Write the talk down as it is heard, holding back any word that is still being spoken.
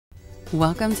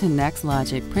Welcome to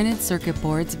NexLogic Printed Circuit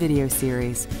Boards video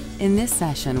series. In this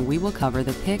session, we will cover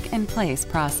the pick-and-place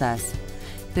process.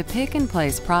 The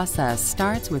pick-and-place process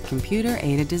starts with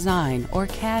computer-aided design, or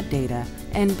CAD data,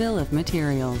 and bill of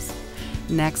materials.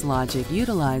 NexLogic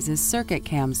utilizes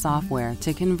CircuitCAM software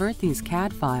to convert these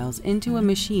CAD files into a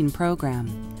machine program.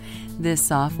 This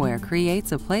software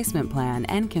creates a placement plan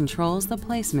and controls the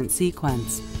placement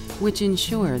sequence, which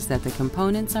ensures that the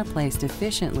components are placed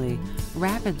efficiently,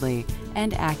 rapidly,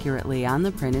 and accurately on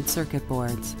the printed circuit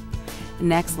boards.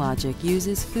 NexLogic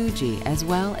uses Fuji as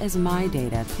well as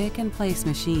MyData pick-and-place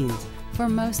machines for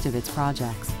most of its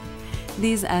projects.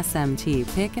 These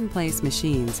SMT pick-and-place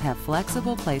machines have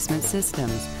flexible placement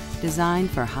systems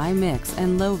designed for high-mix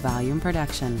and low-volume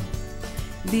production.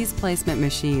 These placement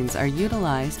machines are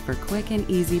utilized for quick and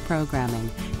easy programming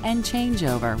and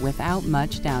changeover without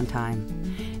much downtime.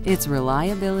 Its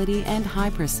reliability and high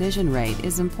precision rate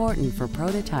is important for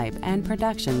prototype and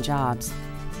production jobs.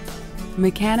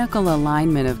 Mechanical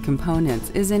alignment of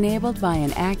components is enabled by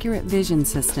an accurate vision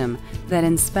system that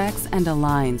inspects and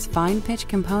aligns fine-pitch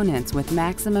components with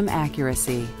maximum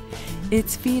accuracy.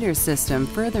 Its feeder system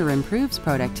further improves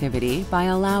productivity by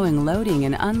allowing loading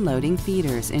and unloading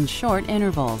feeders in short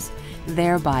intervals,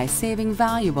 thereby saving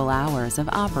valuable hours of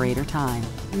operator time.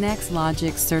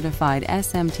 NexLogic certified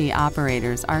SMT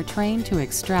operators are trained to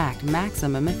extract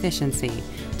maximum efficiency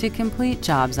to complete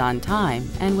jobs on time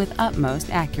and with utmost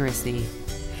accuracy.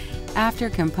 After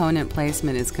component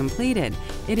placement is completed,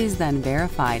 it is then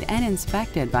verified and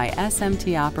inspected by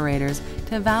SMT operators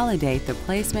to validate the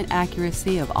placement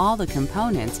accuracy of all the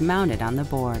components mounted on the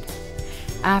board.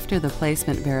 After the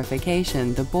placement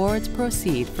verification, the boards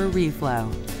proceed for reflow.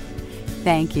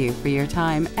 Thank you for your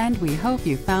time, and we hope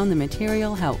you found the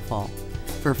material helpful.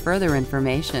 For further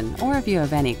information, or if you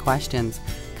have any questions,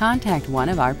 contact one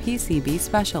of our PCB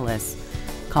specialists.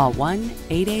 Call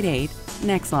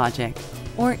 1-888-NexLogic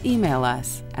or email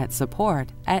us at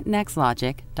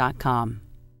support@nexlogic.com.